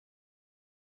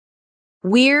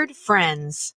Weird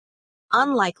Friends,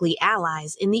 Unlikely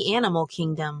Allies in the Animal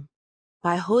Kingdom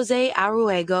by Jose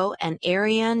Aruego and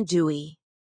Ariane Dewey.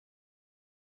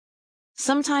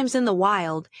 Sometimes in the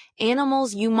wild,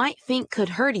 animals you might think could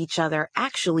hurt each other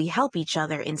actually help each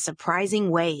other in surprising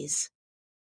ways.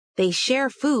 They share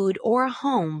food or a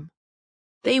home.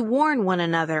 They warn one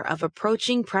another of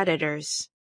approaching predators.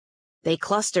 They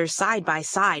cluster side by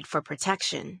side for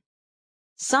protection.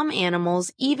 Some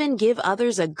animals even give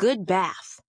others a good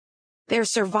bath. Their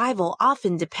survival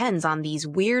often depends on these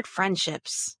weird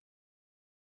friendships.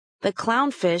 The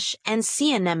clownfish and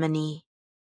sea anemone.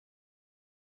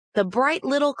 The bright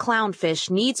little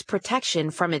clownfish needs protection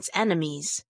from its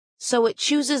enemies, so it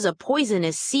chooses a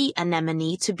poisonous sea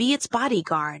anemone to be its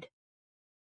bodyguard.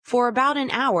 For about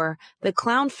an hour, the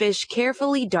clownfish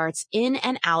carefully darts in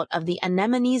and out of the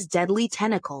anemone's deadly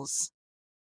tentacles.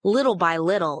 Little by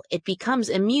little, it becomes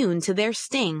immune to their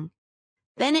sting.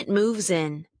 Then it moves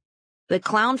in. The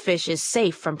clownfish is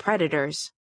safe from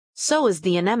predators. So is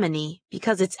the anemone,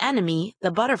 because its enemy,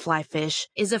 the butterfly fish,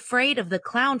 is afraid of the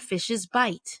clownfish's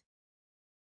bite.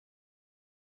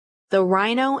 The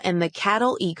rhino and the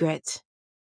cattle egret.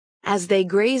 As they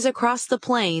graze across the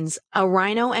plains, a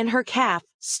rhino and her calf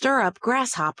stir up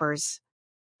grasshoppers.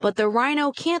 But the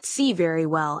rhino can't see very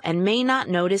well and may not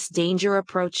notice danger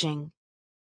approaching.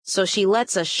 So she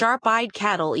lets a sharp-eyed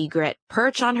cattle egret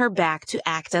perch on her back to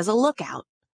act as a lookout.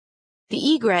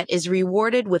 The egret is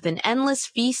rewarded with an endless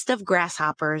feast of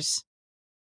grasshoppers.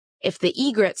 If the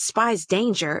egret spies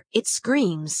danger, it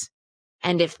screams.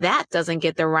 And if that doesn't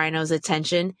get the rhino's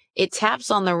attention, it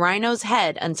taps on the rhino's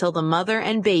head until the mother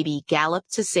and baby gallop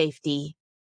to safety.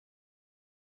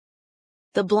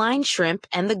 The blind shrimp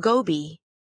and the goby.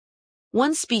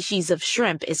 One species of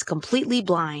shrimp is completely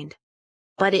blind,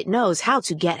 but it knows how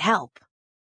to get help.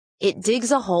 It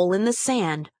digs a hole in the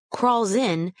sand, crawls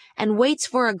in, and waits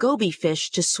for a goby fish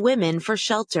to swim in for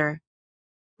shelter.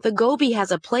 The goby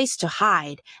has a place to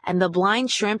hide, and the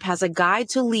blind shrimp has a guide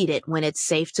to lead it when it's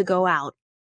safe to go out.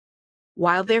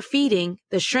 While they're feeding,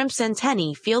 the shrimp's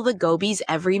antennae feel the goby's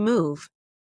every move.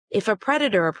 If a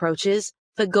predator approaches,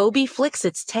 the goby flicks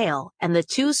its tail, and the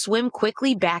two swim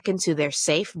quickly back into their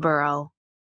safe burrow.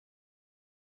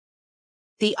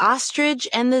 The ostrich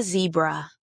and the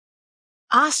zebra.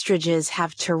 Ostriches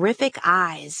have terrific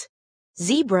eyes.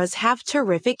 Zebras have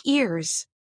terrific ears.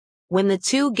 When the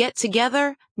two get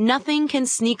together, nothing can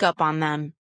sneak up on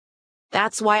them.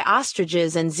 That's why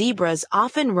ostriches and zebras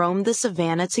often roam the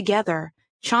savanna together,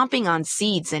 chomping on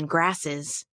seeds and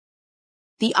grasses.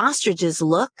 The ostriches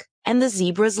look and the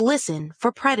zebras listen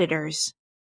for predators.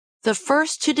 The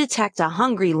first to detect a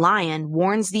hungry lion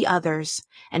warns the others,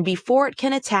 and before it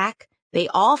can attack, they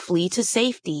all flee to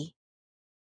safety.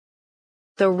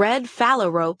 The red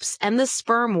phalaropes and the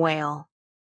sperm whale.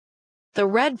 The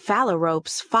red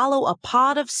phalaropes follow a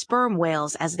pod of sperm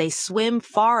whales as they swim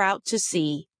far out to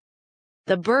sea.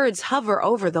 The birds hover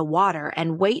over the water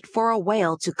and wait for a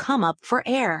whale to come up for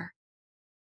air.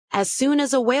 As soon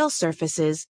as a whale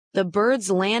surfaces, the birds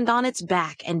land on its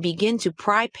back and begin to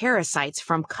pry parasites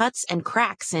from cuts and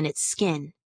cracks in its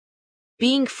skin.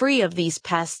 Being free of these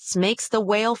pests makes the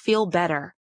whale feel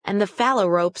better, and the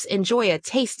phalaropes enjoy a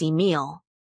tasty meal.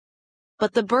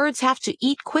 But the birds have to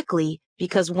eat quickly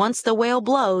because once the whale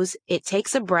blows, it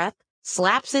takes a breath,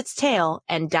 slaps its tail,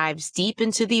 and dives deep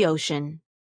into the ocean.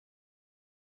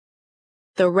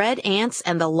 The red ants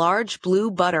and the large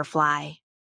blue butterfly.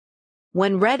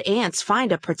 When red ants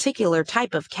find a particular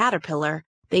type of caterpillar,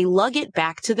 they lug it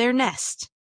back to their nest.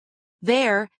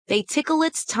 There, they tickle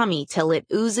its tummy till it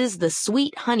oozes the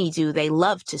sweet honeydew they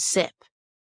love to sip.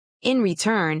 In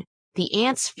return, the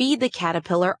ants feed the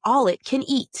caterpillar all it can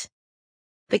eat.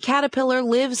 The caterpillar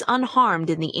lives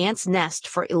unharmed in the ant's nest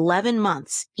for 11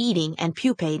 months, eating and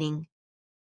pupating.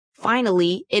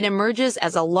 Finally, it emerges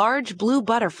as a large blue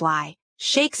butterfly,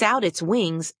 shakes out its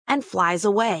wings, and flies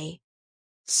away.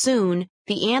 Soon,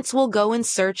 the ants will go in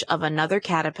search of another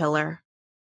caterpillar.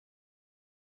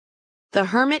 The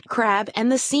hermit crab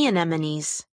and the sea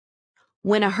anemones.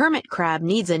 When a hermit crab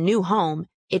needs a new home,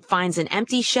 it finds an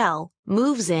empty shell,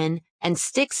 moves in, and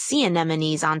sticks sea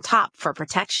anemones on top for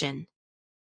protection.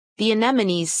 The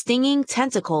anemone's stinging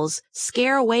tentacles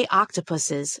scare away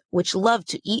octopuses, which love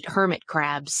to eat hermit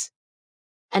crabs.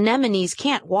 Anemones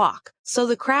can't walk, so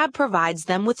the crab provides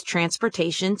them with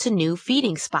transportation to new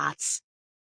feeding spots.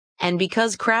 And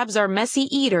because crabs are messy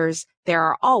eaters, there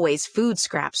are always food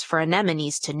scraps for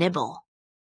anemones to nibble.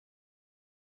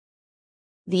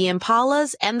 The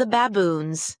impalas and the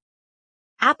baboons.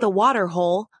 At the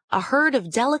waterhole, a herd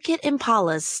of delicate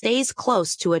impalas stays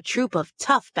close to a troop of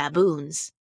tough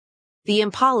baboons. The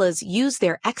impalas use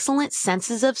their excellent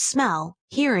senses of smell,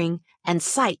 hearing, and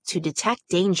sight to detect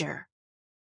danger.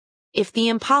 If the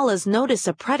impalas notice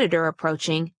a predator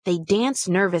approaching, they dance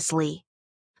nervously.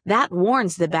 That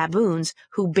warns the baboons,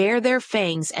 who bare their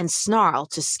fangs and snarl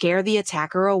to scare the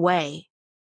attacker away.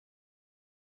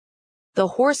 The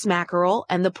horse mackerel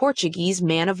and the Portuguese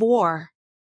man-of-war.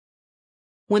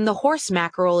 When the horse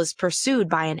mackerel is pursued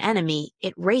by an enemy,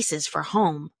 it races for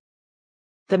home.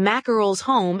 The mackerel's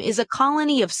home is a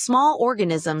colony of small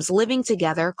organisms living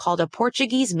together called a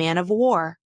Portuguese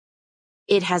man-of-war.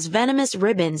 It has venomous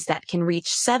ribbons that can reach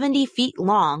 70 feet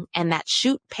long and that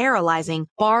shoot paralyzing,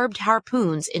 barbed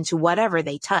harpoons into whatever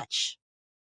they touch.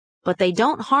 But they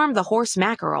don't harm the horse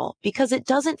mackerel because it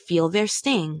doesn't feel their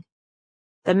sting.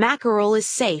 The mackerel is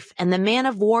safe and the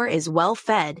man-of-war is well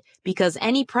fed because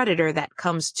any predator that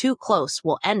comes too close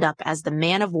will end up as the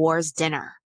man-of-war's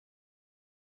dinner.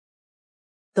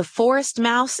 The forest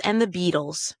mouse and the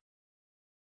beetles.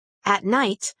 At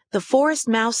night, the forest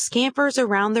mouse scampers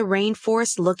around the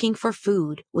rainforest looking for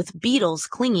food, with beetles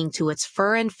clinging to its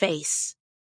fur and face.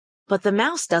 But the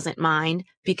mouse doesn't mind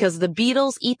because the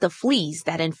beetles eat the fleas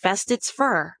that infest its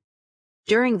fur.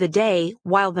 During the day,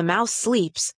 while the mouse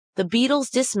sleeps, the beetles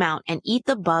dismount and eat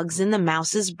the bugs in the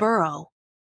mouse's burrow.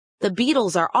 The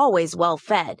beetles are always well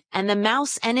fed, and the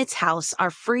mouse and its house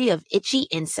are free of itchy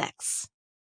insects.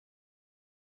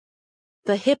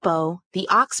 The hippo, the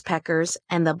oxpeckers,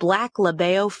 and the black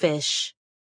labeo fish.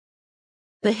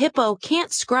 The hippo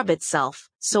can't scrub itself,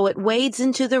 so it wades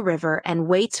into the river and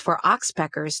waits for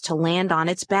oxpeckers to land on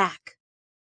its back.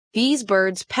 These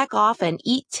birds peck off and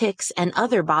eat ticks and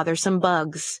other bothersome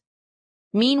bugs.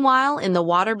 Meanwhile, in the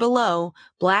water below,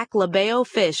 black labeo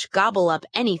fish gobble up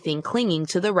anything clinging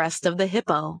to the rest of the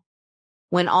hippo.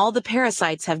 When all the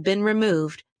parasites have been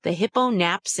removed, the hippo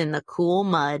naps in the cool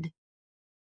mud.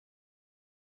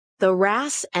 The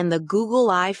wrasse and the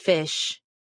goggle-eye fish.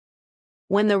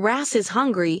 When the wrasse is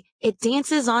hungry, it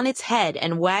dances on its head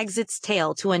and wags its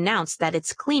tail to announce that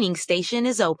its cleaning station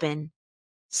is open.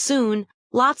 Soon,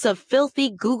 lots of filthy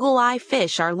goggle-eye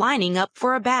fish are lining up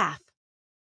for a bath.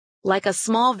 Like a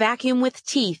small vacuum with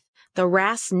teeth, the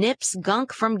wrasse nips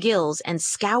gunk from gills and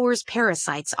scours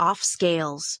parasites off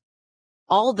scales.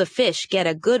 All the fish get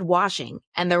a good washing,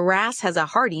 and the wrasse has a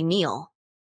hearty meal.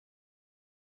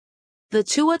 The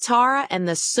tuatara and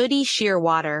the sooty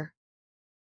shearwater.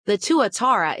 The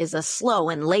tuatara is a slow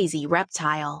and lazy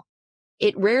reptile.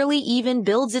 It rarely even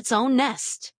builds its own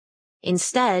nest.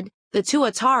 Instead, the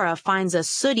tuatara finds a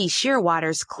sooty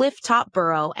shearwater's cliff-top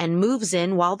burrow and moves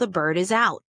in while the bird is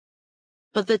out.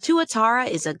 But the tuatara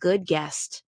is a good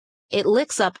guest. It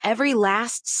licks up every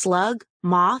last slug,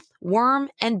 moth, worm,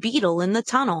 and beetle in the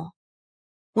tunnel.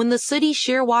 When the sooty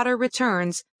shearwater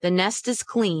returns, the nest is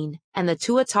clean, and the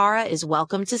tuatara is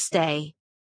welcome to stay.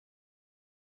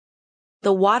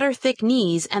 The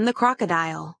water-thick-knees and the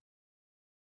crocodile.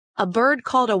 A bird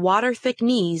called a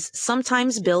water-thick-knees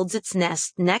sometimes builds its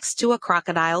nest next to a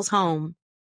crocodile's home.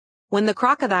 When the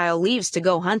crocodile leaves to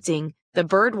go hunting, the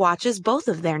bird watches both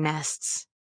of their nests.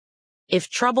 If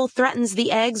trouble threatens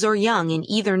the eggs or young in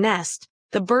either nest,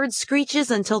 the bird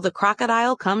screeches until the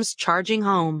crocodile comes charging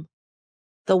home.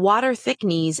 The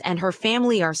water-thick-knees and her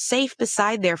family are safe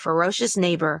beside their ferocious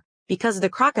neighbor because the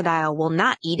crocodile will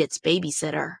not eat its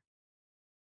babysitter.